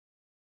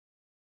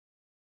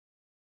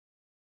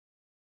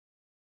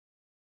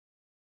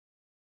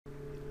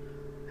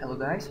Hello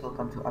guys,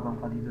 welcome to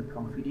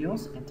abangkali.com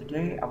videos, and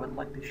today I would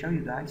like to show you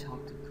guys how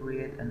to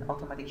create an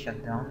automatic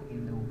shutdown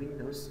in the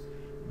Windows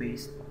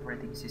based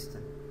operating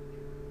system.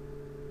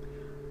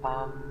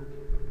 Um,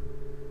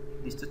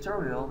 this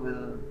tutorial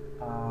will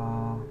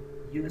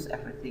use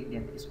everything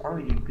that is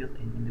already built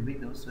in the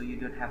Windows, so you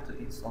don't have to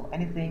install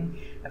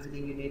anything.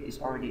 Everything you need is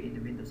already in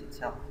the Windows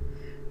itself.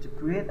 To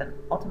create an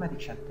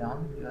automatic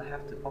shutdown, you'll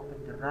have to open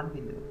the Run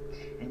window,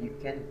 and you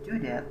can do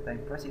that by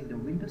pressing the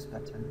Windows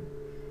button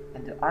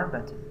and the R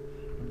button.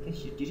 In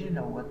case you didn't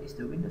know what is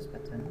the Windows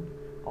button,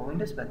 a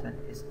Windows button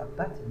is a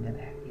button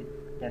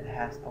that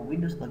has a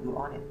Windows logo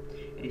on it.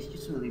 It is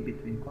usually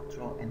between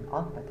Control and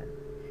Alt button.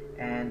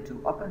 And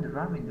to open the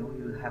Run window,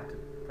 you will have to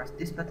press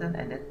this button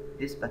and then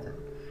this button.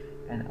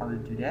 And I will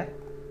do that,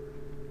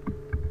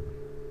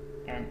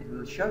 and it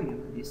will show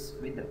you this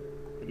window.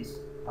 It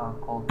is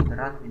called the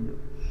Run window.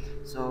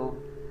 So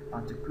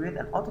to create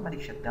an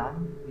automatic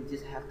shutdown, you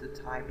just have to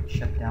type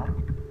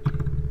shutdown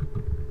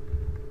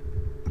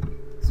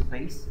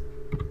space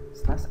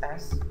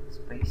 /s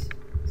space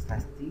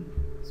 /t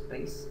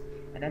space,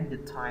 and then the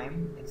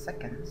time in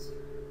seconds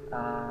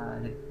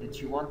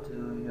that you want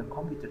your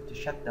computer to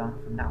shut down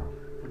from now.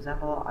 For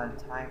example, I'll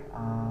type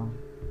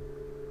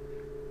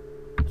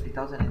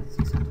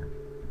 3600.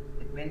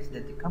 It means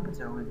that the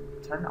computer will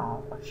turn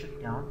off or shut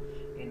down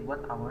in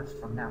 1 hour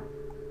from now.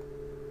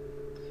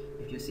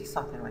 If you see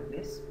something like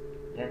this,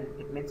 then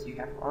it means you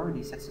have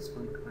already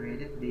successfully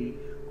created the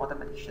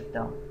automatic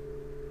shutdown.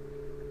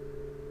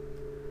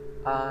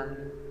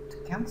 To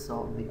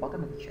cancel the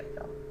automatic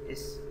shutdown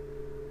is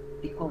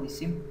equally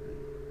simple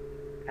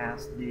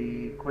as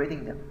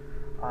creating them.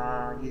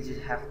 You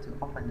just have to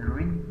open the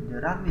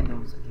Run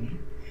windows again,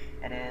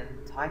 and then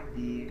type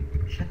the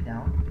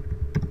shutdown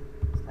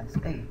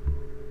 /A.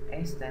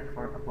 A stands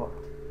for abort.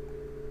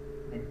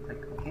 Then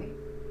click OK,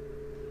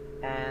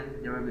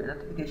 and there will be a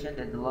notification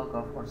that the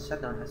logout or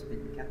shutdown has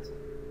been cancelled.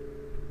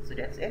 So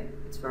that's it.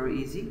 It's very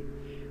easy.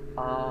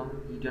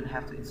 You don't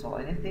have to install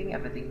anything.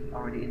 Everything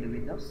already in the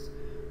Windows.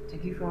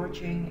 Thank you for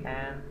watching,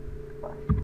 and goodbye.